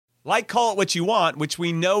Like Call It What You Want, which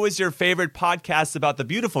we know is your favorite podcast about the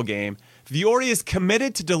beautiful game, Vuori is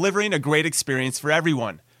committed to delivering a great experience for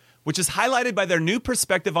everyone, which is highlighted by their new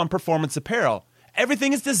perspective on performance apparel.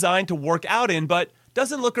 Everything is designed to work out in, but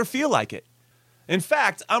doesn't look or feel like it. In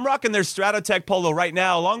fact, I'm rocking their Stratotech polo right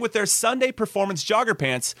now, along with their Sunday Performance jogger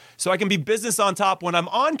pants, so I can be business on top when I'm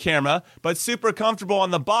on camera, but super comfortable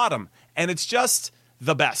on the bottom. And it's just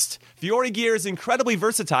the best. Vuori gear is incredibly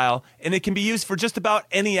versatile, and it can be used for just about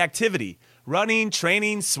any activity. Running,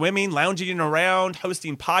 training, swimming, lounging around,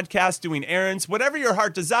 hosting podcasts, doing errands, whatever your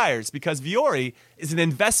heart desires, because Vuori is an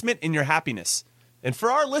investment in your happiness. And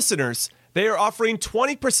for our listeners, they are offering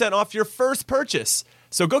 20% off your first purchase.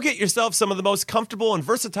 So go get yourself some of the most comfortable and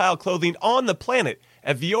versatile clothing on the planet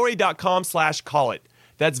at vuori.com/callit.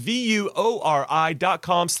 That's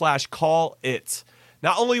VUORI.com/callit.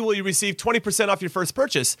 Not only will you receive 20% off your first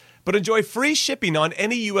purchase, but enjoy free shipping on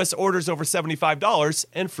any U.S. orders over $75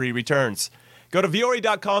 and free returns. Go to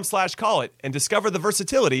vuori.com/callit and discover the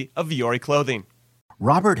versatility of Vuori clothing.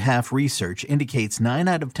 Robert Half research indicates 9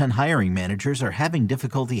 out of 10 hiring managers are having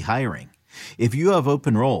difficulty hiring. If you have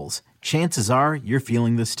open roles, chances are you're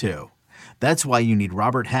feeling this too. That's why you need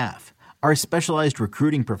Robert Half. Our specialized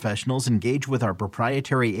recruiting professionals engage with our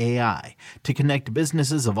proprietary AI to connect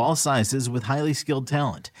businesses of all sizes with highly skilled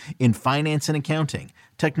talent in finance and accounting,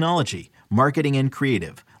 technology, marketing and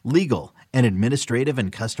creative, legal, and administrative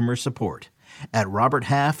and customer support. At Robert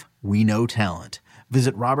Half, we know talent.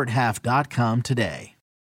 Visit roberthalf.com today.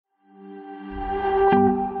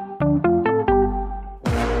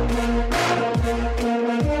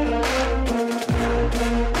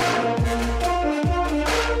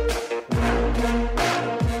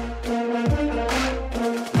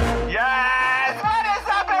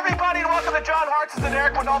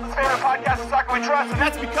 Ronaldo's favorite podcast is Soccer We Trust, and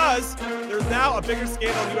that's because there's now a bigger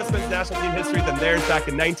scandal in U.S. men's national team history than theirs back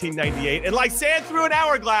in 1998. And like sand through an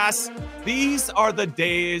hourglass, these are the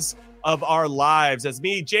days of our lives. As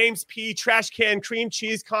me, James P. Trash Can Cream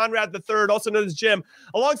Cheese Conrad III, also known as Jim,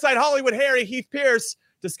 alongside Hollywood Harry Heath Pierce,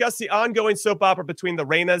 discuss the ongoing soap opera between the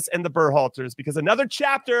Reynas and the Berhalters, because another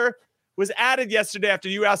chapter was added yesterday after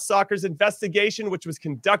U.S. Soccer's investigation, which was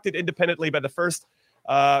conducted independently by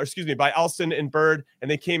by Alston and Bird, and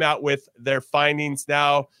they came out with their findings.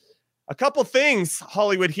 Now, a couple things,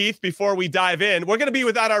 Hollywood Heath, before we dive in. We're going to be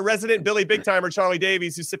without our resident Billy Big Timer, Charlie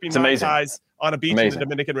Davies, who's sipping Mai Tais on a beach in the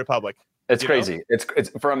Dominican Republic. It's crazy. Know? It's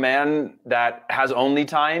for a man that has only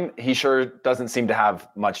time, he sure doesn't seem to have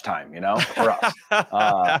much time, for us.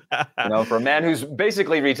 For a man who's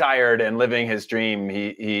basically retired and living his dream,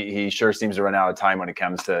 he sure seems to run out of time when it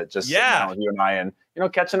comes to just sitting down with you and I and,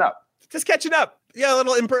 catching up. Just catching up. Yeah, a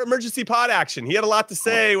little emergency pod action. He had a lot to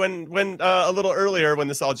say when a little earlier when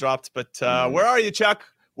this all dropped. But where are you, Chuck?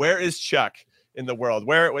 Where is Chuck in the world?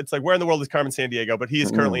 Where in the world is Carmen Sandiego? But he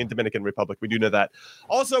is currently in Dominican Republic. We do know that.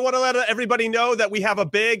 Also, I want to let everybody know that we have a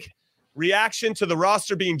big reaction to the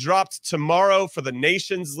roster being dropped tomorrow for the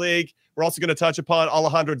Nations League. We're also going to touch upon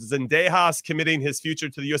Alejandro Zendejas committing his future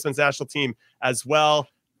to the U.S. men's national team as well.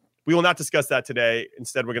 We will not discuss that today.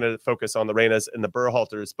 Instead, we're going to focus on the Reynas and the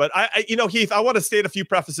Berhalters. But Heath, I want to state a few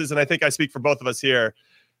prefaces, and I think I speak for both of us here.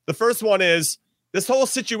 The first one is this whole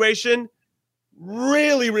situation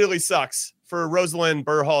really, really sucks for Rosalind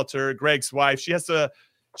Berhalter, Greg's wife.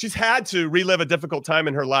 She's had to relive a difficult time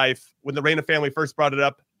in her life when the Reyna family first brought it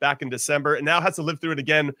up back in December, and now has to live through it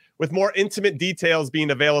again with more intimate details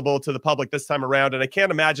being available to the public this time around. And I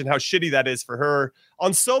can't imagine how shitty that is for her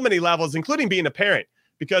on so many levels, including being a parent.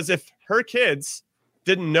 Because if her kids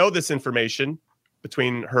didn't know this information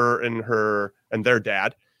between her and their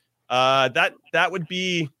dad, that's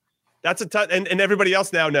a tough, and everybody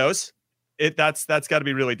else now knows it. That's got to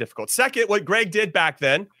be really difficult. Second, what Greg did back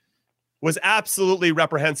then was absolutely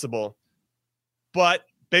reprehensible. But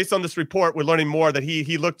based on this report, we're learning more that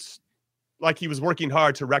he looked like he was working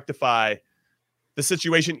hard to rectify the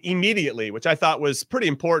situation immediately, which I thought was pretty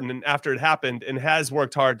important. And after it happened, and has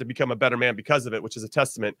worked hard to become a better man because of it, which is a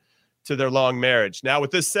testament to their long marriage. Now,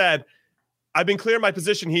 with this said, I've been clear in my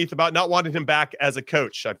position, Heath, about not wanting him back as a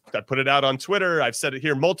coach. I put it out on Twitter. I've said it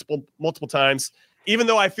here multiple times, even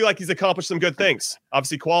though I feel like he's accomplished some good things.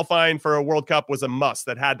 Obviously, qualifying for a World Cup was a must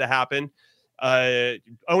that had to happen.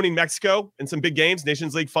 Owning Mexico in some big games,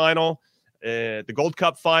 Nations League final, the Gold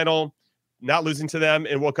Cup final, not losing to them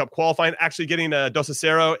in World Cup qualifying, actually getting a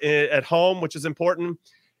 2-0 at home, which is important,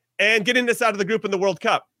 and getting this out of the group in the World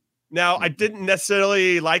Cup. Now, I didn't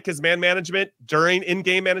necessarily like his man management during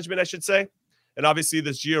in-game management, I should say. And obviously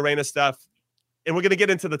this Gio Reyna stuff. And we're going to get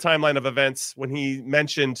into the timeline of events when he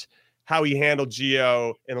mentioned how he handled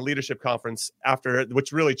Gio in a leadership conference after,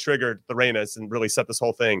 which really triggered the Reynas and really set this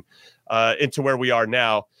whole thing into where we are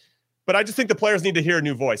now. But I just think the players need to hear a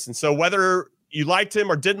new voice. And so whether you liked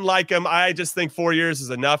him or didn't like him, I just think 4 years is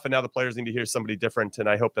enough. And now the players need to hear somebody different. And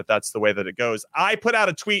I hope that that's the way that it goes. I put out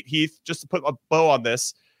a tweet, Heath, just to put a bow on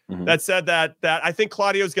this, that said that I think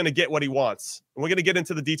Claudio is going to get what he wants. And we're going to get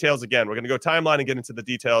into the details again. We're going to go timeline and get into the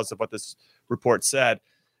details of what this report said.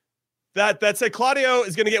 That said, Claudio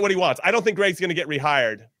is going to get what he wants. I don't think Greg's going to get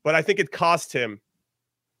rehired, but I think it cost him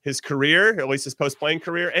his career, at least his post-playing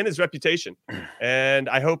career, and his reputation. And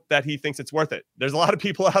I hope that he thinks it's worth it. There's a lot of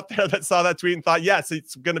people out there that saw that tweet and thought, yes,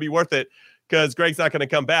 it's going to be worth it because Greg's not going to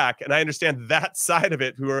come back. And I understand that side of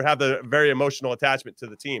it, who have the very emotional attachment to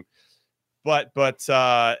the team. But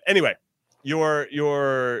anyway,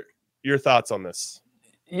 your thoughts on this?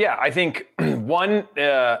 Yeah, I think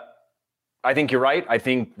I think you're right. I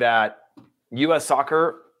think that U.S.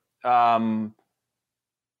 Soccer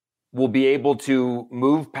will be able to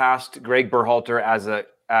move past Greg Berhalter as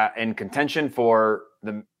in contention for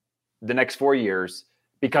the next 4 years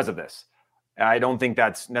because of this. I don't think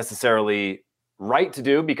that's necessarily right to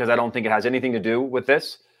do because I don't think it has anything to do with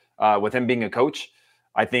this, with him being a coach.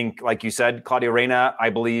 I think, like you said, Claudio Reyna, I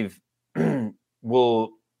believe,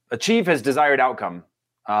 will achieve his desired outcome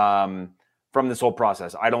from this whole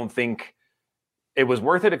process. I don't think it was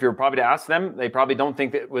worth it. If you're probably to ask them, they probably don't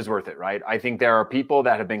think that it was worth it, right? I think there are people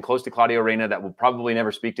that have been close to Claudio Reyna that will probably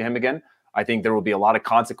never speak to him again. I think there will be a lot of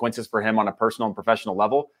consequences for him on a personal and professional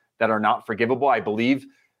level that are not forgivable. I believe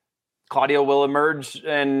Claudio will emerge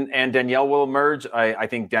and Danielle will emerge. I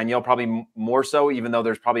think Danielle probably more so, even though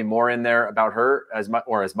there's probably more in there about her as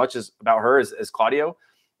much as about her as Claudio.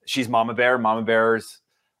 She's Mama Bear. Mama Bears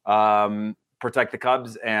protect the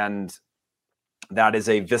Cubs, and that is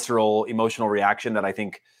a visceral, emotional reaction that I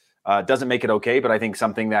think doesn't make it okay, but I think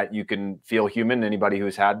something that you can feel human. Anybody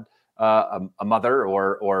who's had a mother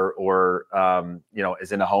or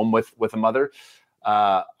is in a home with a mother.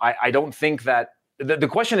 I don't think that the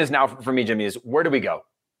question is now for me, Jimmy, is where do we go?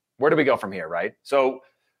 Where do we go from here, right? So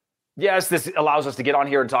yes, this allows us to get on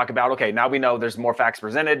here and talk about, okay, now we know there's more facts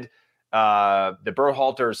presented. The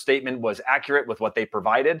Berhalter statement was accurate with what they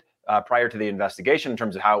provided prior to the investigation in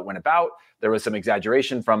terms of how it went about. There was some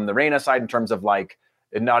exaggeration from the Reyna side in terms of like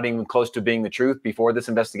not even close to being the truth before this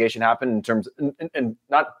investigation happened in terms and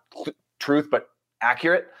not truth, but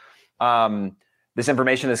accurate. This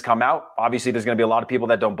information has come out. Obviously, there's going to be a lot of people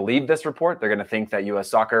that don't believe this report. They're going to think that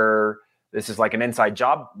U.S. Soccer, this is like an inside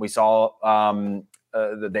job. We saw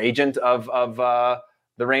the agent of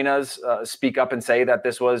the Reynas speak up and say that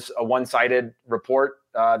this was a one-sided report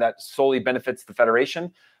that solely benefits the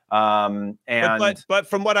federation. But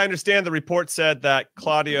from what I understand, the report said that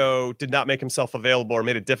Claudio did not make himself available or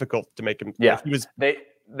made it difficult to make him. Yeah,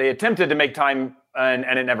 they attempted to make time and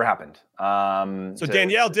it never happened. So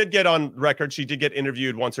Danielle did get on record. She did get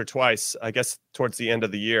interviewed once or twice, I guess, towards the end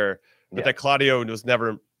of the year, but that Claudio was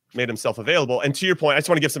never made himself available. And to your point, I just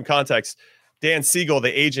want to give some context. Dan Siegel,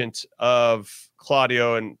 the agent of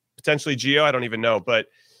Claudio and potentially Gio, I don't even know, but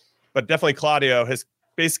definitely Claudio has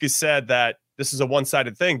basically said that this is a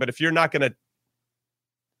one-sided thing. But if you're not going to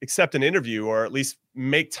accept an interview or at least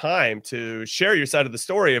make time to share your side of the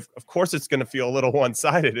story, of course it's going to feel a little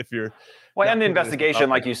one-sided if you're. Well, and the investigation,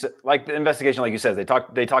 like you said,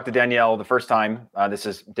 they talked to Danielle the first time. This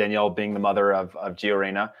is Danielle being the mother of Gio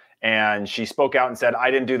Reyna. And she spoke out and said,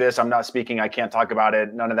 I didn't do this. I'm not speaking. I can't talk about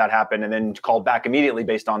it. None of that happened. And then called back immediately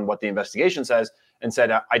based on what the investigation says and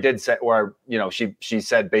said, I did say, or, she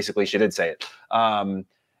said basically she did say it. And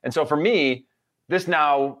so for me, this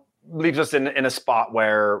now leaves us in a spot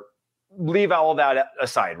where leave all of that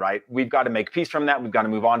aside, right? We've got to make peace from that. We've got to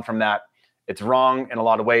move on from that. It's wrong in a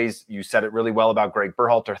lot of ways. You said it really well about Greg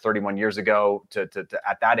Berhalter 31 years ago to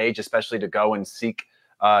at that age, especially to go and seek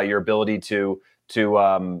your ability to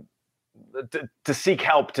seek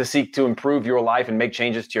help, to seek to improve your life and make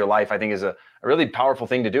changes to your life, I think is a really powerful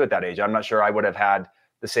thing to do at that age. I'm not sure I would have had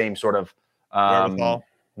the same sort of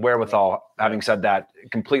wherewithal. Having said that,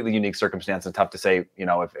 completely unique circumstance and tough to say,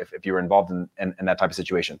 if you were involved in that type of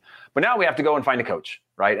situation. But now we have to go and find a coach,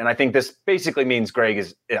 right? And I think this basically means Greg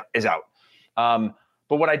is out.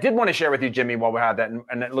 But what I did want to share with you, Jimmy, while we have that,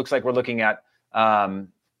 and it looks like we're looking at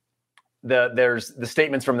there's the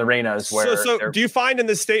statements from the Reynas where. So do you find in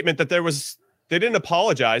this statement that they didn't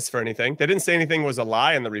apologize for anything? They didn't say anything was a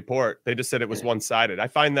lie in the report. They just said it was one-sided. I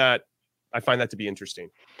find that to be interesting.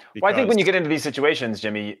 Well, I think when you get into these situations,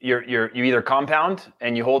 Jimmy, you either compound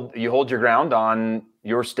and you hold your ground on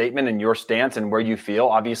your statement and your stance and where you feel.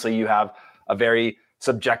 Obviously, you have a very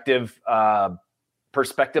subjective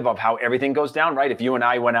perspective of how everything goes down, right? If you and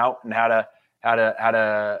I went out and had a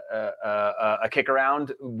kick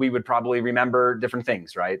around, we would probably remember different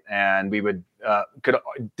things, right? And we would could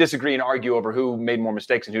disagree and argue over who made more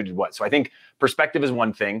mistakes and who did what. So I think perspective is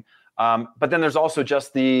one thing, but then there's also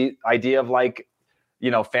just the idea of like,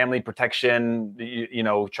 family protection,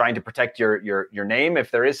 trying to protect your name. If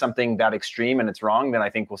there is something that extreme and it's wrong, then I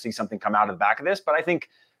think we'll see something come out of the back of this. But I think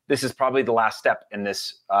this is probably the last step in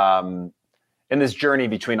this journey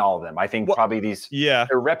between all of them. I think probably these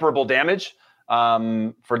irreparable damage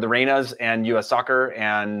for the Reynas and U.S. Soccer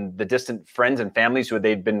and the distant friends and families who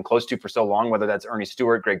they've been close to for so long, whether that's Ernie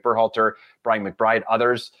Stewart, Greg Berhalter, Brian McBride,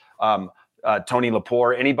 others, Tony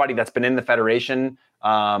Lepore, anybody that's been in the federation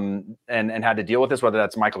and had to deal with this, whether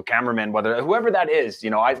that's Michael Cameraman, whoever that is,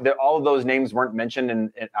 all of those names weren't mentioned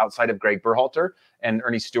in outside of Greg Berhalter and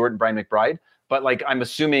Ernie Stewart and Brian McBride. But like, I'm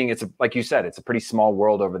assuming like you said, it's a pretty small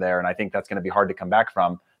world over there. And I think that's going to be hard to come back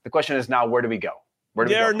from. The question is now, where do we go?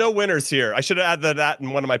 There are no winners here. I should have added that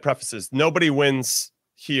in one of my prefaces. Nobody wins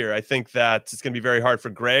here. I think that it's going to be very hard for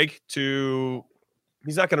Greg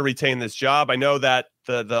he's not going to retain this job. I know that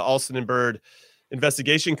the Alston and Bird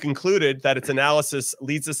investigation concluded that its analysis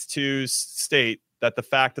leads us to state that the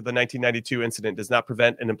fact of the 1992 incident does not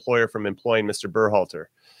prevent an employer from employing Mr. Berhalter.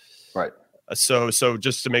 Right. So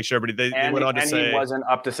just to make sure everybody, they went on to say he wasn't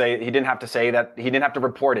up to say, he didn't have to say that, he didn't have to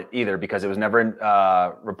report it either because it was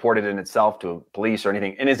never reported in itself to police or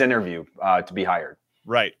anything in his interview to be hired.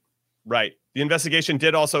 Right. The investigation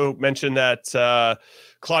did also mention that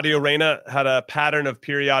Claudio Reyna had a pattern of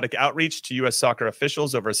periodic outreach to U.S. soccer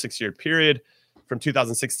officials over a 6-year period from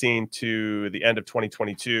 2016 to the end of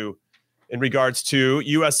 2022 in regards to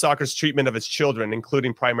U.S. soccer's treatment of its children,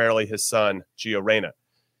 including primarily his son, Gio Reyna.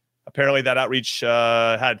 Apparently that outreach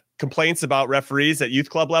had complaints about referees at youth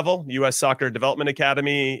club level, U.S. Soccer Development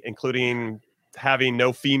Academy, including having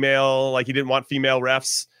no female, like he didn't want female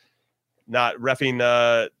refs, not reffing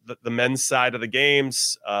the men's side of the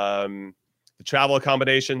games, the travel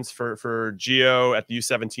accommodations for Gio at the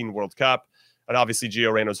U17 World Cup, and obviously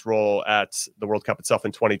Gio Reyna's role at the World Cup itself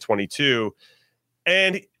in 2022.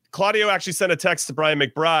 And Claudio actually sent a text to Brian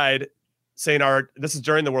McBride saying this is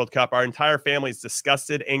during the World Cup. Our entire family is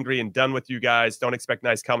disgusted, angry, and done with you guys. Don't expect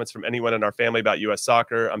nice comments from anyone in our family about U.S.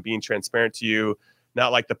 soccer. I'm being transparent to you,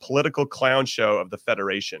 not like the political clown show of the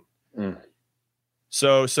federation. Mm.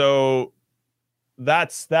 So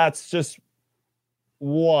that's just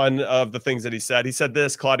one of the things that he said. He said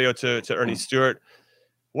this, Claudio, to Ernie Stewart.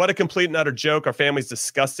 What a complete and utter joke. Our family's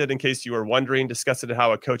disgusted, in case you were wondering, disgusted at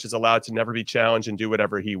how a coach is allowed to never be challenged and do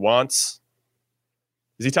whatever he wants.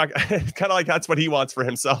 Is he talking kind of like that's what he wants for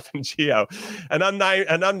himself and Gio?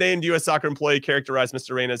 An unnamed U.S. soccer employee characterized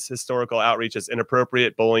Mr. Reyna's historical outreach as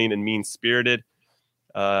inappropriate, bullying, and mean-spirited.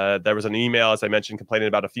 There was an email, as I mentioned, complaining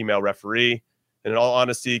about a female referee. And in all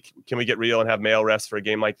honesty, can we get real and have male refs for a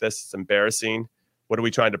game like this? It's embarrassing. What are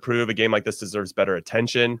we trying to prove? A game like this deserves better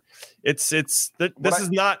attention. There's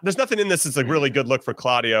nothing in this that's a really good look for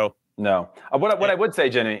Claudio. No. What I would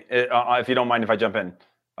say, Jenny, if you don't mind if I jump in,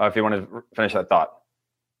 if you want to finish that thought.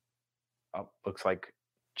 Looks like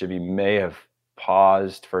Jimmy may have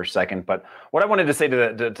paused for a second, but what I wanted to say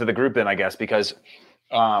to the group then, I guess, because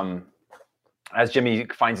as Jimmy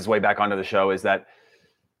finds his way back onto the show, is that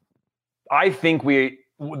I think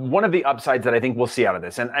one of the upsides that I think we'll see out of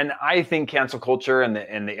this, and I think cancel culture and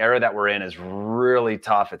the era that we're in is really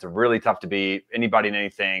tough. It's really tough to be anybody and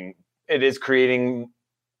anything. It is creating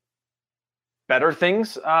better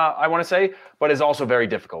things, I want to say, but is also very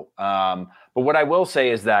difficult. But what I will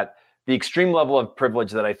say is that the extreme level of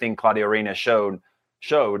privilege that I think Claudio Reyna showed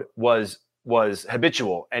was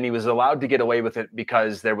habitual, and he was allowed to get away with it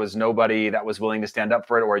because there was nobody that was willing to stand up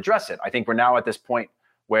for it or address it. I think we're now at this point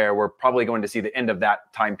where we're probably going to see the end of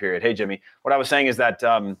that time period. Hey, Jimmy, what I was saying is that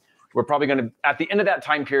we're probably going to, at the end of that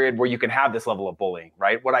time period where you can have this level of bullying,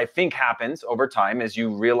 right? What I think happens over time is you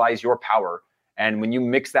realize your power. And when you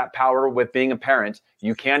mix that power with being a parent,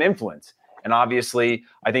 you can influence. And obviously,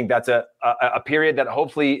 I think that's a period that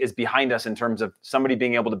hopefully is behind us in terms of somebody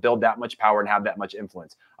being able to build that much power and have that much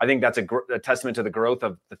influence. I think that's a testament to the growth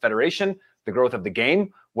of the federation, the growth of the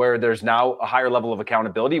game, where there's now a higher level of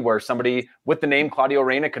accountability, where somebody with the name Claudio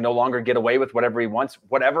Reyna can no longer get away with whatever he wants,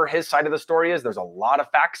 whatever his side of the story is. There's a lot of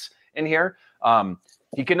facts in here.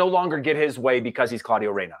 He can no longer get his way because he's Claudio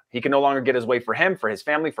Reyna. He can no longer get his way for him, for his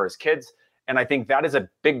family, for his kids. And I think that is a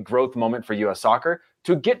big growth moment for U.S. soccer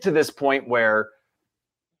to get to this point where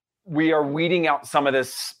we are weeding out some of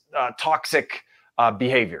this toxic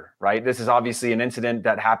behavior, right? This is obviously an incident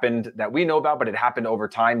that happened that we know about, but it happened over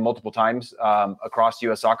time, multiple times across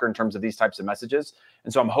U.S. soccer in terms of these types of messages.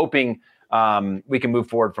 And so I'm hoping we can move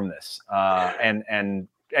forward from this and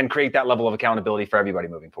create that level of accountability for everybody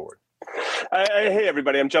moving forward. Hey,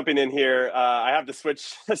 everybody, I'm jumping in here. I have to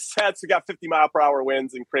switch sets. We got 50-mile-per-hour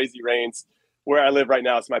winds and crazy rains where I live right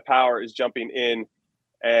now, so my power is jumping in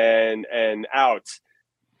and out.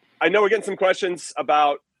 I know we're getting some questions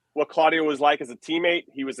about what Claudio was like as a teammate.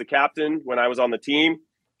 He was the captain when I was on the team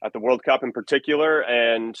at the World Cup in particular,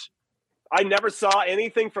 and I never saw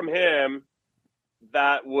anything from him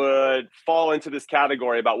that would fall into this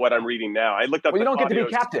category about what I'm reading now. I looked up. Well, you don't get to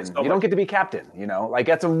be captain. You don't get to be captain. You know, like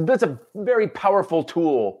that's a very powerful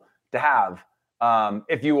tool to have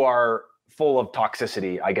if you are full of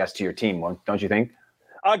toxicity, I guess, to your team. Don't you think?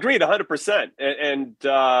 Agreed, 100%. And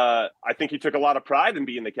I think he took a lot of pride in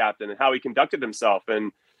being the captain and how he conducted himself.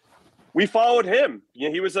 And we followed him. You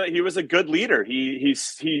know, he was a good leader. He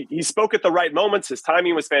spoke at the right moments. His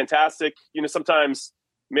timing was fantastic. You know, sometimes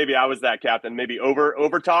maybe I was that captain, maybe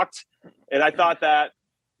over talked. And I thought that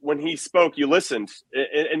when he spoke, you listened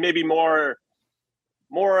and maybe more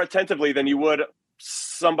attentively than you would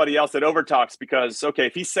somebody else that over talks, because, okay,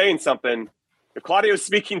 if he's saying something, if Claudio's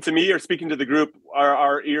speaking to me or speaking to the group,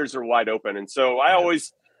 our ears are wide open. And so I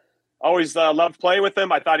always loved playing with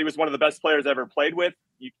him. I thought he was one of the best players I ever played with.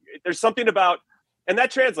 There's something about, and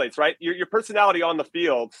that translates, right? Your personality on the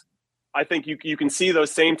field. I think you can see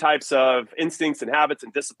those same types of instincts and habits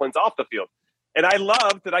and disciplines off the field. And I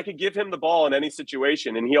loved that I could give him the ball in any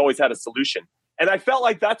situation, and he always had a solution. And I felt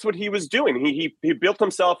like that's what he was doing. He built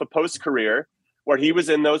himself a post-career where he was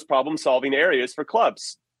in those problem-solving areas for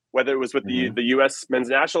clubs, whether it was with the U.S. men's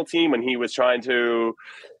national team when he was trying to,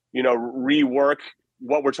 you know, rework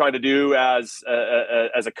what we're trying to do as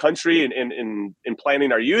a country in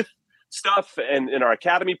planning our youth stuff and in our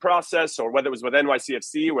academy process, or whether it was with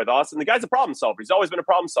NYCFC or with Austin. The guy's a problem solver. He's always been a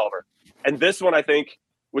problem solver. And this one, I think,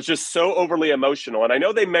 was just so overly emotional. And I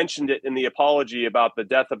know they mentioned it in the apology about the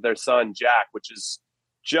death of their son, Jack, which is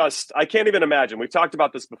just, I can't even imagine. We've talked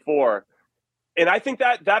about this before. And I think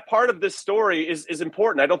that part of this story is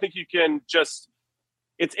important. I don't think you can just,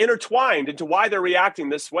 it's intertwined into why they're reacting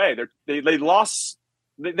this way.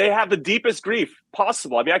 They have the deepest grief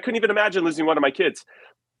possible. I mean, I couldn't even imagine losing one of my kids.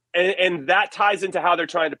 And that ties into how they're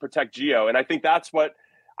trying to protect Gio. And I think that's what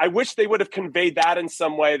I wish they would have conveyed that in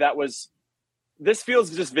some way that was, this feels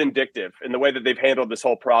just vindictive in the way that they've handled this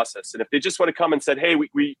whole process. And if they just would have come and said, hey,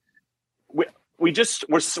 we're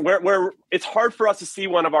it's hard for us to see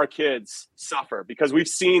one of our kids suffer because we've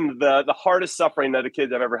seen the hardest suffering that a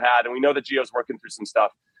kid have ever had. And we know that Gio's working through some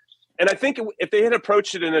stuff. And I think if they had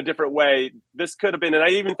approached it in a different way, this could have been, and I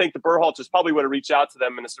even think the Berhalters probably would have reached out to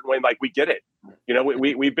them in a certain way, like, we get it. You know,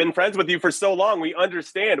 we've been friends with you for so long. We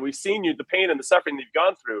understand. We've seen you, the pain and the suffering that you've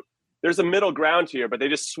gone through. There's a middle ground here, but they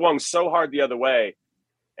just swung so hard the other way.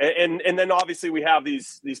 And then obviously we have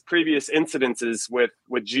these previous incidences with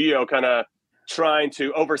Gio kind of trying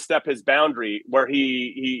to overstep his boundary where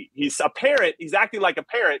he's a parent. He's acting like a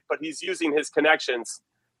parent, but he's using his connections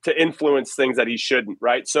to influence things that he shouldn't,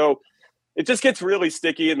 right? So it just gets really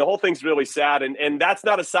sticky and the whole thing's really sad. And that's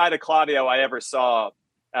not a side of Claudio I ever saw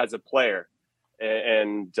as a player.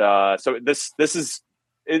 And so this is,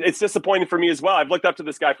 it's disappointing for me as well. I've looked up to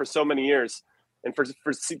this guy for so many years, and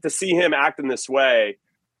to see him act in this way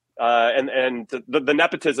and the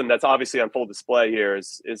nepotism that's obviously on full display here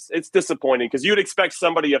is it's disappointing, because you'd expect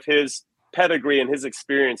somebody of his pedigree and his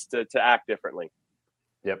experience to act differently.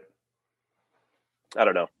 Yep. I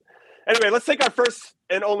don't know. Anyway, let's take our first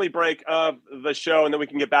and only break of the show, and then we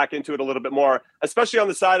can get back into it a little bit more, especially on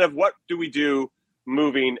the side of what do we do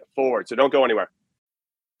moving forward. So don't go anywhere.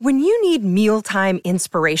 When you need mealtime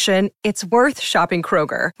inspiration, it's worth shopping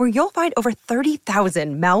Kroger, where you'll find over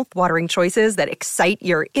 30,000 mouth-watering choices that excite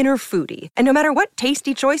your inner foodie. And no matter what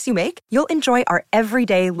tasty choice you make, you'll enjoy our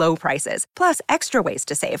everyday low prices, plus extra ways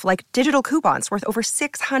to save, like digital coupons worth over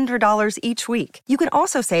 $600 each week. You can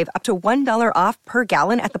also save up to $1 off per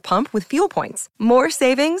gallon at the pump with fuel points. More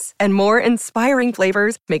savings and more inspiring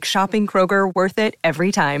flavors make shopping Kroger worth it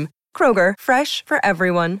every time. Kroger, fresh for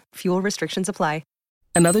everyone. Fuel restrictions apply.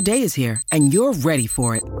 Another day is here, and you're ready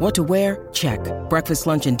for it. What to wear? Check. Breakfast,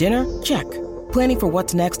 lunch, and dinner? Check. Planning for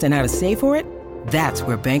what's next and how to save for it? That's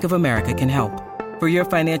where Bank of America can help. For your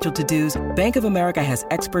financial to-dos, Bank of America has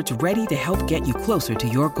experts ready to help get you closer to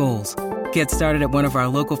your goals. Get started at one of our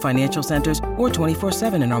local financial centers or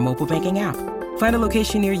 24/7 in our mobile banking app. Find a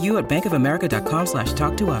location near you at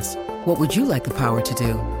bankofamerica.com/talktous. What would you like the power to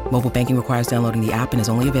do? Mobile banking requires downloading the app and is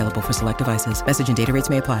only available for select devices. Message and data rates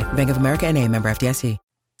may apply. Bank of America NA, member FDIC.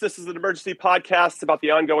 This is an emergency podcast about the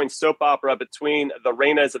ongoing soap opera between the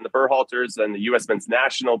Reynas and the Berhalters and the U.S. men's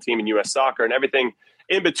national team and U.S. soccer and everything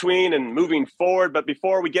in between and moving forward. But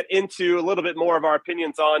before we get into a little bit more of our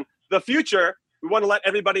opinions on the future, we want to let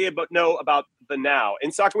everybody know about the now.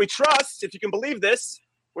 In Soccer We Trust, if you can believe this,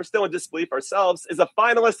 we're still in disbelief ourselves, is a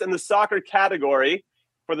finalist in the soccer category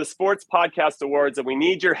for the Sports Podcast Awards, and we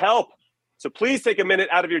need your help. So please take a minute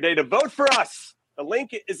out of your day to vote for us. The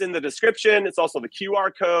link is in the description. It's also the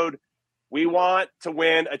QR code. We want to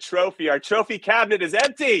win a trophy. Our trophy cabinet is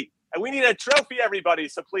empty, and we need a trophy, everybody.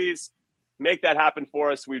 So please make that happen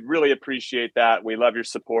for us. We'd really appreciate that. We love your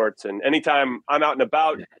support. And anytime I'm out and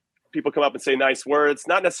about, people come up and say nice words.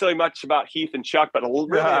 Not necessarily much about Heath and Chuck, but a little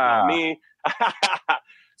really about me.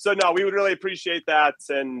 So, no, we would really appreciate that.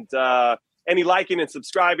 And any liking and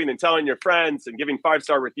subscribing and telling your friends and giving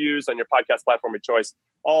 5-star reviews on your podcast platform of choice,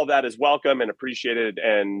 all of that is welcome and appreciated.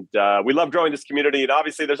 And we love growing this community. And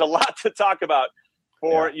obviously, there's a lot to talk about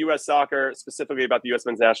for U.S. soccer, specifically about the U.S.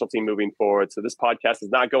 men's national team moving forward. So this podcast is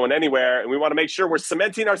not going anywhere. And we want to make sure we're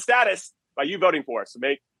cementing our status by you voting for us. So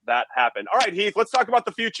make that happen. All right, Heath, let's talk about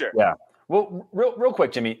the future. Yeah. Well, real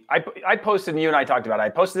quick, Jimmy, I posted, and you and I talked about it. I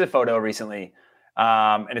posted a photo recently.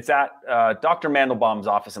 And it's at Dr. Mandelbaum's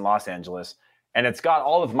office in Los Angeles. And it's got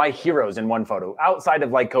all of my heroes in one photo, outside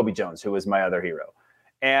of like Kobe Jones, who was my other hero.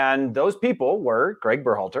 And those people were Greg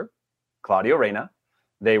Berhalter, Claudio Reyna.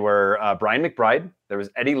 They were Brian McBride. There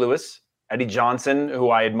was Eddie Lewis, Eddie Johnson, who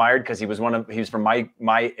I admired because he was from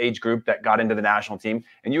my age group that got into the national team.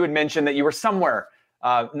 And you had mentioned that you were somewhere.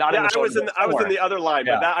 I was in the other line,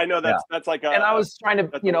 but I know that's like and I was trying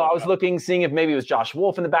to, I was looking, seeing if maybe it was Josh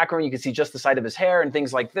Wolf in the background. You could see just the side of his hair and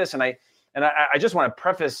things like this. And I just want to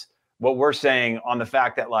preface what we're saying on the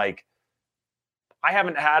fact that, like, I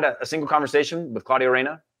haven't had a single conversation with Claudio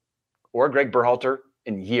Reyna or Greg Berhalter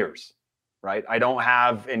in years, right? I don't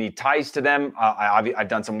have any ties to them. I've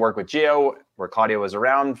done some work with Gio where Claudio was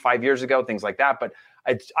around 5 years ago, things like that. But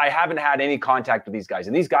I haven't had any contact with these guys.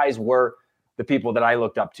 And these guys were the people that I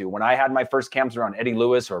looked up to. When I had my first camps around Eddie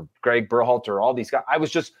Lewis or Greg Berhalter, all these guys, I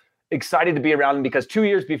was just excited to be around them because 1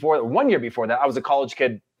 year before that, I was a college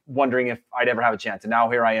kid wondering if I'd ever have a chance. And now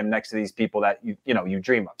here I am next to these people that you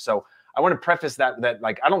dream of. So I want to preface that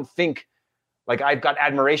like, I don't think, like, I've got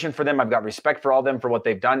admiration for them. I've got respect for all of them for what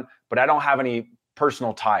they've done, but I don't have any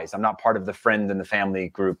personal ties. I'm not part of the friend and the family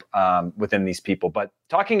group within these people. But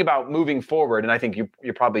talking about moving forward, and I think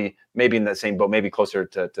you're probably maybe in the same boat, maybe closer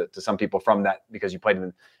to some people from that because you played in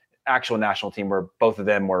the actual national team where both of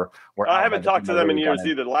them were I haven't talked to them in years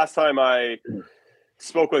either. The last time I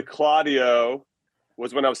spoke with Claudio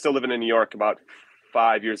was when I was still living in New York about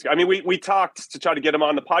 5 years ago. I mean, we talked to try to get him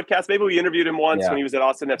on the podcast. Maybe we interviewed him once when he was at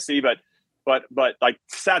Austin FC, but like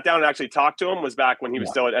sat down and actually talked to him was back when he was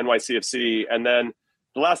still at NYCFC. And then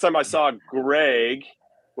the last time I saw Greg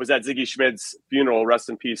was at Ziggy Schmid's funeral. Rest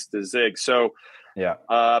in peace to Zig. So,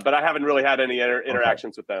 but I haven't really had any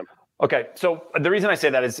interactions with them. Okay. So the reason I say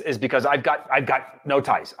that is because I've got no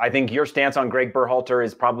ties. I think your stance on Greg Berhalter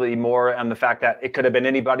is probably more on the fact that it could have been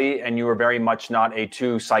anybody and you were very much not a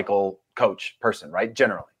 2-cycle coach person, right?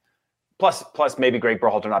 Generally. Plus maybe Greg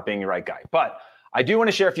Berhalter not being your right guy. But I do want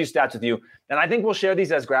to share a few stats with you, and I think we'll share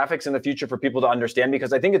these as graphics in the future for people to understand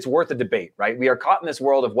because I think it's worth a debate, right? We are caught in this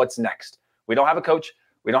world of what's next. We don't have a coach.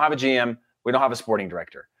 We don't have a GM. We don't have a sporting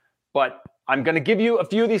director. But I'm going to give you a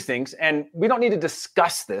few of these things, and we don't need to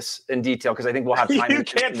discuss this in detail because I think we'll have time. You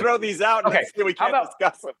can't throw these out. Okay. We can't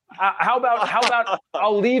discuss them. How about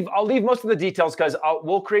I'll leave most of the details because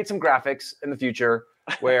we'll create some graphics in the future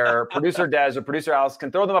where producer Des or producer Alice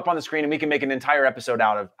can throw them up on the screen and we can make an entire episode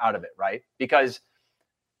out of it, right? Because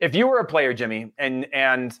if you were a player, Jimmy,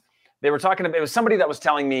 and they were talking about, it was somebody that was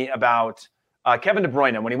telling me about Kevin De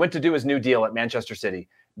Bruyne when he went to do his new deal at Manchester City.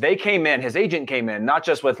 His agent came in, not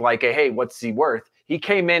just with like a, hey, what's he worth? He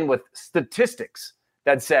came in with statistics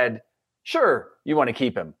that said, sure, you want to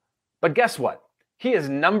keep him. But guess what? He is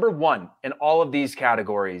number one in all of these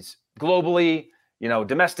categories globally,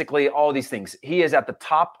 domestically, all these things. He is at the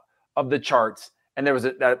top of the charts. And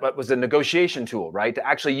that was a negotiation tool, right? To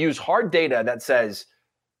actually use hard data that says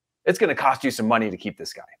it's going to cost you some money to keep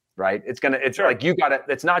this guy, right? Like you got it.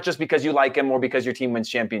 It's not just because you like him or because your team wins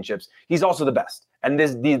championships. He's also the best. And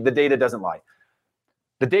the data doesn't lie.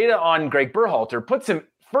 The data on Greg Berhalter puts him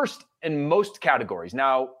first in most categories.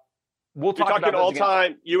 Now, we'll talk about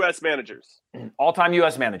all-time U.S. managers. All-time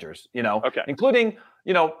U.S. managers, okay, including,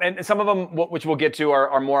 and some of them, which we'll get to,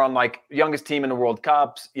 are more on like youngest team in the World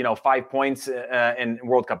Cups, 5 points in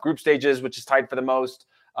World Cup group stages, which is tied for the most.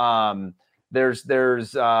 There's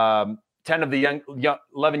 10 of the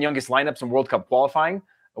 11 youngest lineups in World Cup qualifying.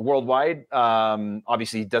 worldwide.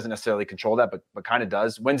 Obviously, he doesn't necessarily control that, but kind of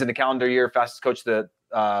does. Wins in a calendar year, fastest coach to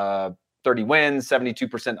 30 wins,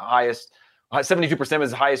 72% highest. 72%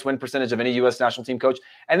 was the highest win percentage of any U.S. national team coach.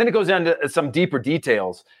 And then it goes down to some deeper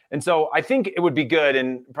details. And so I think it would be good,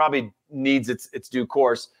 and probably needs its due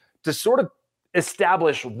course, to sort of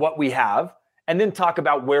establish what we have and then talk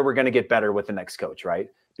about where we're going to get better with the next coach, right?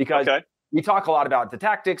 Because we talk a lot about the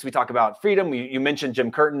tactics. We talk about freedom. You mentioned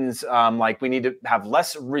Jim Curtin's, like we need to have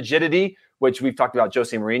less rigidity, which we've talked about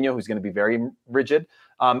Jose Mourinho, who's going to be very rigid.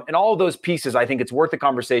 And all of those pieces, I think it's worth the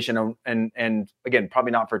conversation. And again,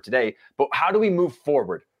 probably not for today, but how do we move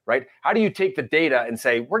forward, right? How do you take the data and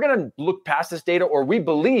say, we're going to look past this data, or we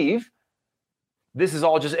believe this is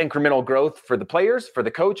all just incremental growth for the players, for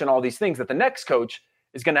the coach, and all these things, that the next coach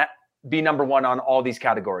is going to be number one on all these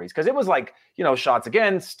categories? Because it was like, shots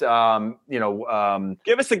against, give us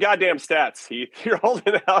the goddamn stats, Heath. You're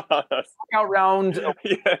holding it out on us. Out round.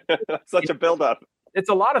 Such a buildup. It's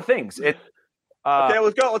a lot of things. Okay,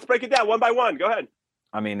 let's go. Let's break it down one by one. Go ahead.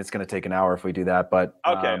 I mean, it's going to take an hour if we do that, but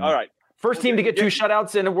okay, all right. First team to get 2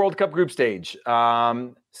 shutouts in a World Cup group stage.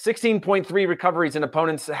 16.3 recoveries in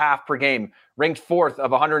opponents' half per game, ranked 4th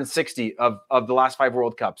of 160 of the last 5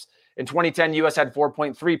 World Cups. In 2010, U.S. had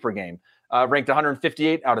 4.3 per game, ranked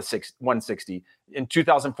 158 out of 160. In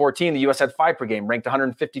 2014, the U.S. had 5 per game, ranked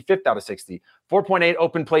 155th out of 60. 4.8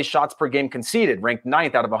 open play shots per game conceded, ranked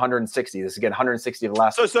 9th out of 160. This is, again, 160 of the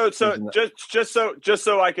last. So just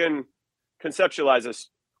so I can conceptualize this,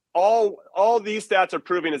 all these stats are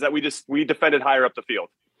proving is that we defended higher up the field.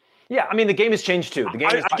 Yeah, I mean, the game has changed too. The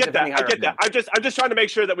game is I get that. I'm just trying to make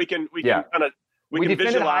sure that we can kind of we can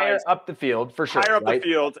defended higher up the field for sure. Higher up the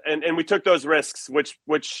field, and we took those risks,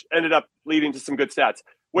 which ended up leading to some good stats.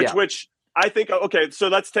 Which I think, okay, so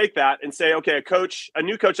let's take that and say, okay, a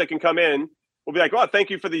new coach that can come in will be like, well, thank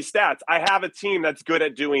you for these stats. I have a team that's good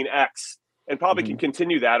at doing X, and probably can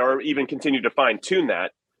continue that, or even continue to fine tune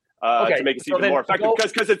that to make it even more effective.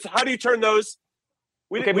 Because it's, how do you turn those?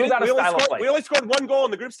 We only scored 1 goal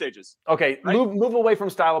in the group stages. Okay, right? move away from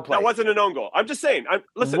style of play. That wasn't an own goal. I'm just saying.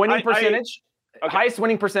 Winning percentage. Highest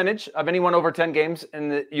winning percentage of anyone over 10 games in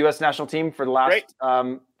the U.S. national team for the last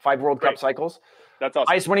 5 World Cup cycles. That's awesome.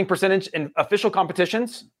 Highest winning percentage in official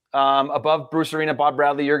competitions, above Bruce Arena, Bob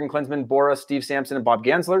Bradley, Jurgen Klinsmann, Bora, Steve Sampson, and Bob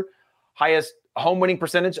Gansler. Highest home winning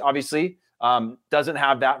percentage, obviously, doesn't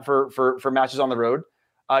have that for matches on the road.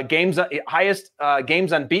 Highest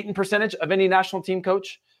games unbeaten percentage of any national team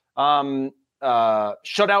coach.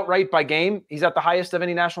 Shutout rate by game, he's at the highest of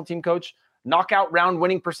any national team coach. Knockout round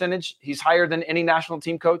winning percentage, he's higher than any national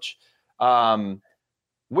team coach.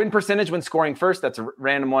 Win percentage when scoring first, that's a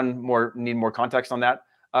random one. Need more context on that.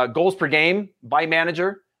 Goals per game by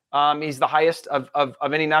manager, he's the highest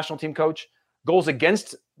of any national team coach. Goals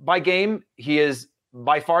against by game, he is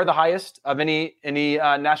by far the highest of any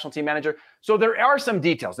national team manager. So there are some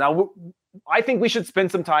details. Now, I think we should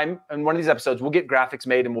spend some time in one of these episodes. We'll get graphics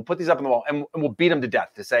made and we'll put these up on the wall and we'll beat them to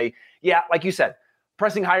death to say, yeah, like you said,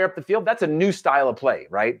 pressing higher up the field, that's a new style of play,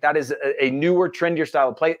 right? That is a newer, trendier style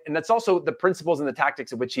of play. And that's also the principles and the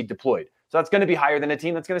tactics of which he deployed. So that's going to be higher than a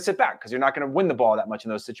team that's going to sit back because you're not going to win the ball that much in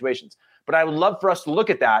those situations. But I would love for us to look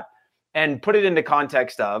at that and put it into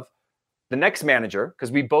context of the next manager,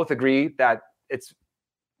 because we both agree that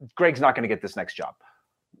Greg's not going to get this next job.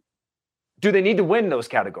 Do they need to win those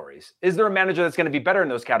categories? Is there a manager that's going to be better in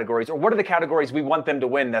those categories? Or what are the categories we want them to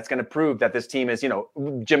win that's going to prove that this team is,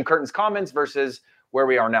 Jim Curtin's comments versus where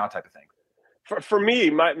we are now type of thing? For me,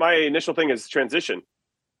 my initial thing is transition.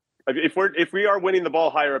 If we are winning the ball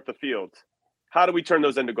higher up the field, how do we turn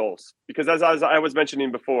those into goals? Because as I was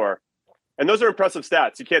mentioning before, and those are impressive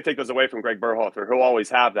stats. You can't take those away from Greg Berhalter, who'll always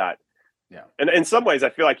have that. Yeah. And in some ways, I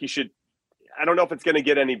feel like he should. I don't know if it's going to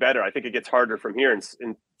get any better. I think it gets harder from here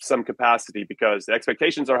in some capacity because the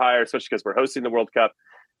expectations are higher, especially because we're hosting the World Cup.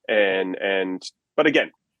 But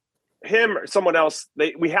again, him or someone else,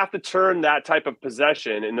 we have to turn that type of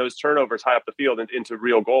possession and those turnovers high up the field into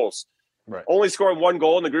real goals. Right. Only scoring 1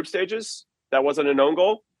 goal in the group stages, that wasn't an own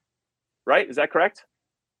goal, right? Is that correct?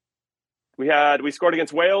 We scored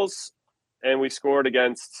against Wales, and we scored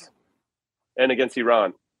against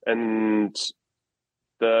Iran, and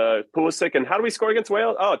the Pulisic. And how do we score against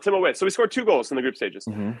Wales? Oh, Timo Werner. So we scored 2 goals in the group stages.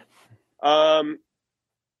 Mm-hmm.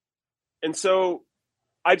 And so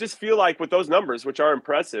I just feel like with those numbers, which are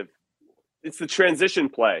impressive, it's the transition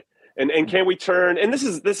play. And can we turn? And this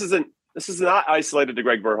is not isolated to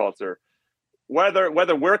Greg Berhalter.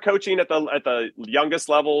 Whether we're coaching at the youngest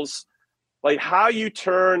levels, like how you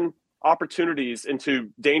turn opportunities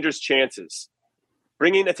into dangerous chances,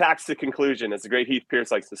 bringing attacks to conclusion, as the great Heath Pierce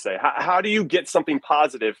likes to say. How do you get something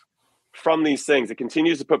positive from these things, it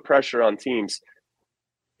continues to put pressure on teams,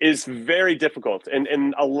 is very difficult.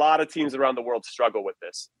 And a lot of teams around the world struggle with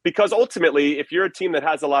this. Because ultimately, if you're a team that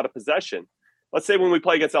has a lot of possession, let's say when we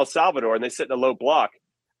play against El Salvador and they sit in a low block,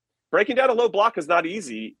 breaking down a low block is not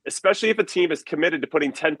easy, especially if a team is committed to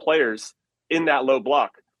putting 10 players in that low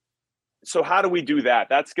block. So how do we do that?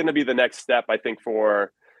 That's going to be the next step, I think,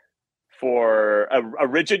 for a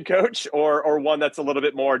rigid coach or one that's a little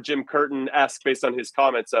bit more Jim Curtin-esque based on his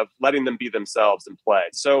comments of letting them be themselves and play.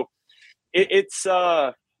 So it's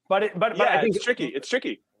I think it's tricky. It's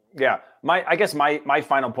tricky. Yeah. I guess my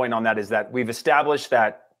final point on that is that we've established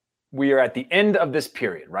that we are at the end of this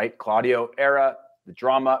period, right? Claudio era, the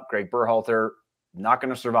drama, Greg Berhalter, not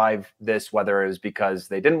going to survive this, whether it was because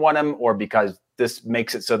they didn't want him or because this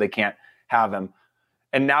makes it so they can't have him.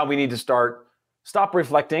 And now we need to stop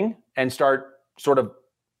reflecting and start sort of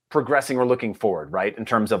progressing or looking forward, right? In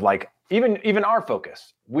terms of like, even our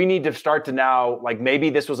focus, we need to start to now, like maybe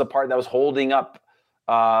this was a part that was holding up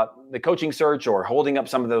the coaching search or holding up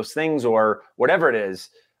some of those things or whatever it is.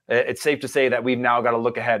 It's safe to say that we've now got to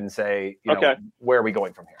look ahead and say, okay, where are we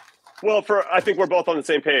going from here? Well, I think we're both on the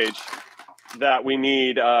same page that we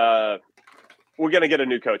need, we're going to get a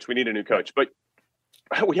new coach. We need a new coach, but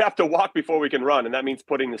we have to walk before we can run. And that means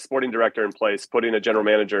putting the sporting director in place, putting a general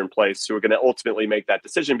manager in place who are going to ultimately make that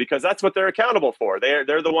decision because that's what they're accountable for. They're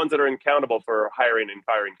the ones that are accountable for hiring and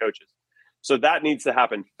firing coaches. So that needs to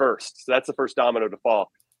happen first. So that's the first domino to fall.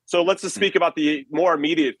 So let's just speak about the more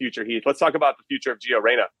immediate future, Heath. Let's talk about the future of Gio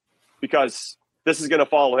Reyna because this is going to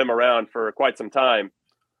follow him around for quite some time.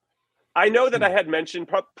 I know that I had mentioned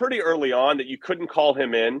pretty early on that you couldn't call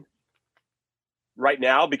him in right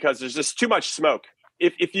now because there's just too much smoke.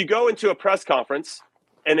 If you go into a press conference,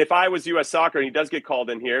 and if I was U.S. Soccer and he does get called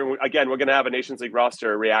in here, again, we're going to have a Nations League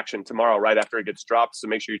roster reaction tomorrow right after it gets dropped. So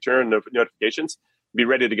make sure you turn on notifications, be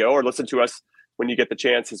ready to go, or listen to us when you get the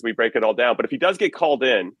chance as we break it all down. But if he does get called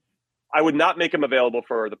in, I would not make him available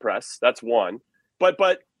for the press. That's one. But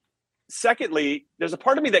secondly, there's a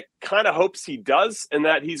part of me that kind of hopes he does and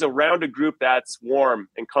that he's around a group that's warm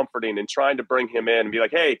and comforting and trying to bring him in and be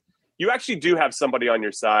like, hey, you actually do have somebody on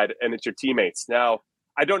your side and it's your teammates. Now,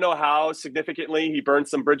 I don't know how significantly he burned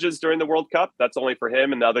some bridges during the World Cup. That's only for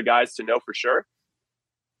him and the other guys to know for sure.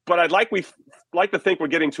 But I'd like to think we're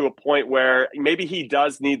getting to a point where maybe he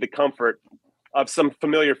does need the comfort of some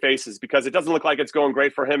familiar faces because it doesn't look like it's going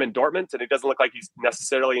great for him in Dortmund and it doesn't look like he's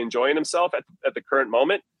necessarily enjoying himself at the current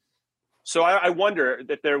moment. So I wonder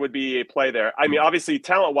if there would be a play there. I mean, obviously,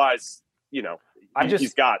 talent-wise,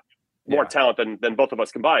 he's got more talent than both of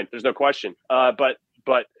us combined. There's no question. But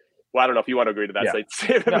well, I don't know if you want to agree to that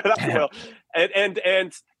statement, but I will.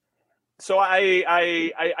 And so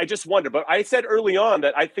I just wonder. But I said early on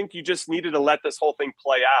that I think you just needed to let this whole thing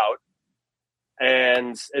play out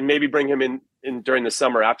and maybe bring him in during the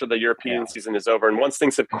summer after the European season is over. And once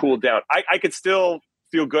things have cooled down, I could still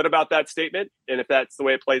feel good about that statement. And if that's the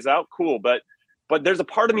way it plays out, cool. But there's a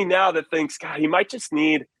part of me now that thinks, God, he might just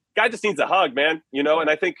needs a hug, man. And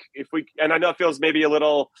I think and I know it feels maybe a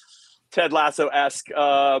little Ted Lasso-esque,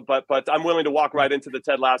 but I'm willing to walk right into the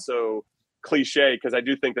Ted Lasso cliche because I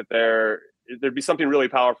do think that there'd be something really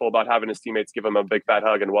powerful about having his teammates give him a big fat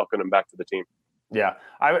hug and welcome him back to the team. Yeah,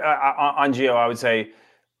 on Gio, I would say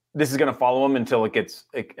this is going to follow him until it gets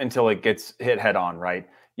hit head on, right?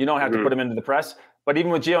 You don't have to put him into the press. But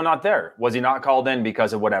even with Gio not there, was he not called in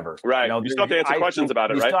because of whatever? Right. You still have to answer questions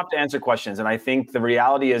about it, right? You still have to answer questions. And I think the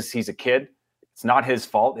reality is he's a kid. It's not his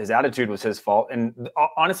fault. His attitude was his fault. And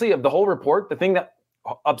honestly, of the whole report, the thing that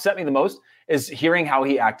upset me the most is hearing how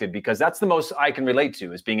he acted, because that's the most I can relate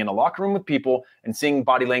to, is being in a locker room with people and seeing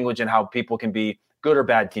body language and how people can be good or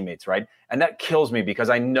bad teammates, right? And that kills me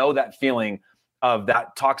because I know that feeling of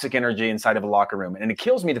that toxic energy inside of a locker room. And it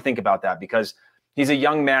kills me to think about that because he's a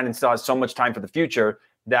young man and still has so much time for the future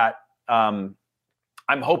that I'm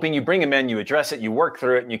hoping you bring him in, you address it, you work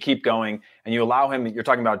through it, and you keep going, and you allow him, you're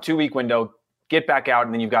talking about a 2-week window, get back out,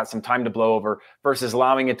 and then you've got some time to blow over versus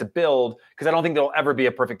allowing it to build, because I don't think there'll ever be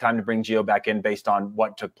a perfect time to bring Gio back in based on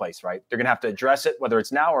what took place, right? They're going to have to address it, whether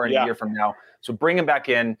it's now or in a year from now. So bring him back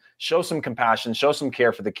in, show some compassion, show some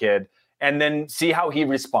care for the kid, and then see how he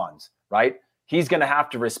responds, right? He's going to have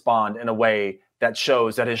to respond in a way that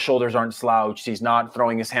shows that his shoulders aren't slouched. He's not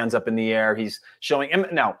throwing his hands up in the air. He's showing him.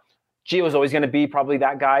 Now, Gio is always going to be probably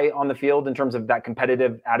that guy on the field in terms of that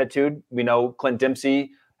competitive attitude. We know Clint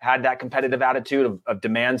Dempsey had that competitive attitude of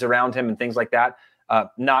demands around him and things like that.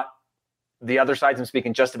 Not the other sides. I'm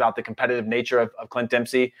speaking just about the competitive nature of Clint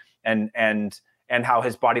Dempsey and how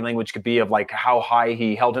his body language could be, of like how high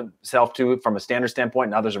he held himself to from a standard standpoint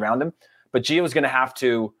and others around him. But Gio is going to have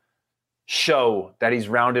to show that he's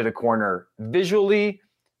rounded a corner visually,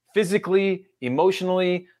 physically,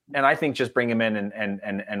 emotionally, and I think just bring him in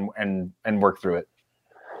and work through it.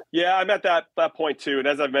 Yeah, I'm at that point too. And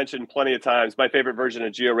as I've mentioned plenty of times, my favorite version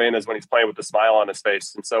of Gio Reyna is when he's playing with a smile on his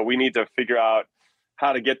face. And so we need to figure out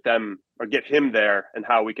how to get them or get him there, and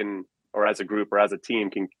how we can, or as a group or as a team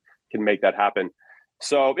can make that happen.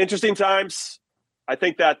 So interesting times. I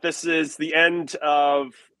think that this is the end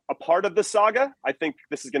of a part of the saga. I think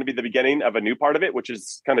this is going to be the beginning of a new part of it, which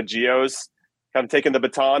is kind of Gio's kind of taking the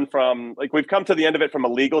baton from, like, we've come to the end of it from a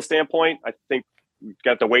legal standpoint. I think we've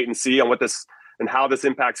got to wait and see on what this and how this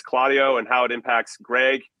impacts Claudio and how it impacts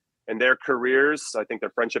Greg and their careers. I think their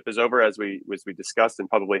friendship is over, as we discussed, and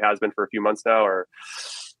probably has been for a few months now.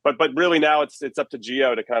 But really now it's up to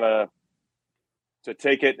Gio to kind of to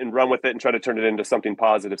take it and run with it and try to turn it into something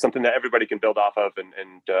positive, something that everybody can build off of.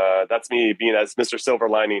 And that's me being as Mr. Silver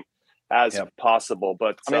Lining as possible.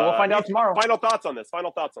 But I mean, we'll find out tomorrow. Final thoughts on this.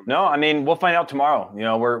 No, I mean, we'll find out tomorrow. You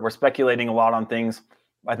know, we're speculating a lot on things.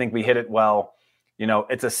 I think we hit it well. You know,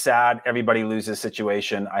 it's a sad, everybody loses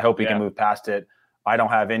situation. I hope we can move past it. I don't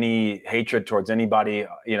have any hatred towards anybody.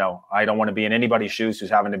 You know, I don't want to be in anybody's shoes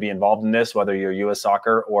who's having to be involved in this, whether you're U.S.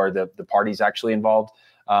 Soccer or the parties actually involved.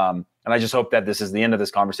 And I just hope that this is the end of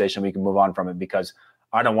this conversation. We can move on from it, because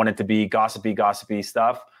I don't want it to be gossipy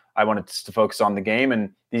stuff. I want it to focus on the game,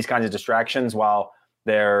 and these kinds of distractions, while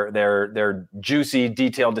they're juicy,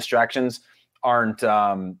 detailed distractions, aren't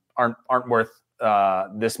worth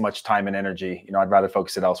this much time and energy. You know, I'd rather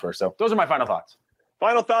focus it elsewhere. So those are my final thoughts.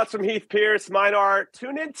 Final thoughts from Heath Pierce. Mine are,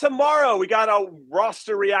 tune in tomorrow. We got a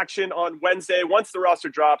roster reaction on Wednesday. Once the roster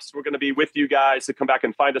drops, we're going to be with you guys. So come back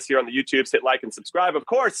and find us here on the YouTubes. Hit like and subscribe, of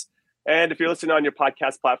course. And if you're listening on your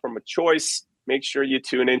podcast platform of choice, make sure you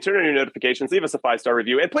tune in, turn on your notifications, leave us a 5-star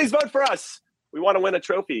review, and please vote for us. We want to win a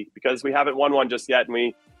trophy, because we haven't won one just yet, and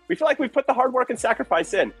we feel like we've put the hard work and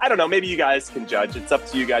sacrifice in. I don't know. Maybe you guys can judge. It's up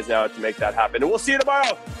to you guys now to make that happen. And we'll see you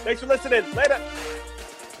tomorrow. Thanks for listening. Later.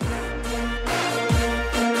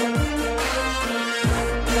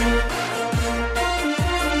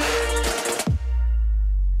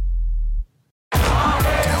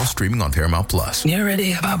 Streaming on Paramount Plus. You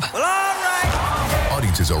ready, Bob? Well, all right.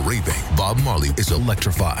 Audiences are raving. Bob Marley is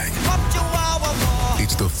electrifying.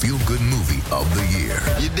 It's the feel-good movie of the year.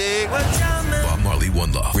 You dig? Bob Marley,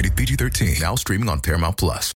 One Love. Rated PG-13. Now streaming on Paramount Plus.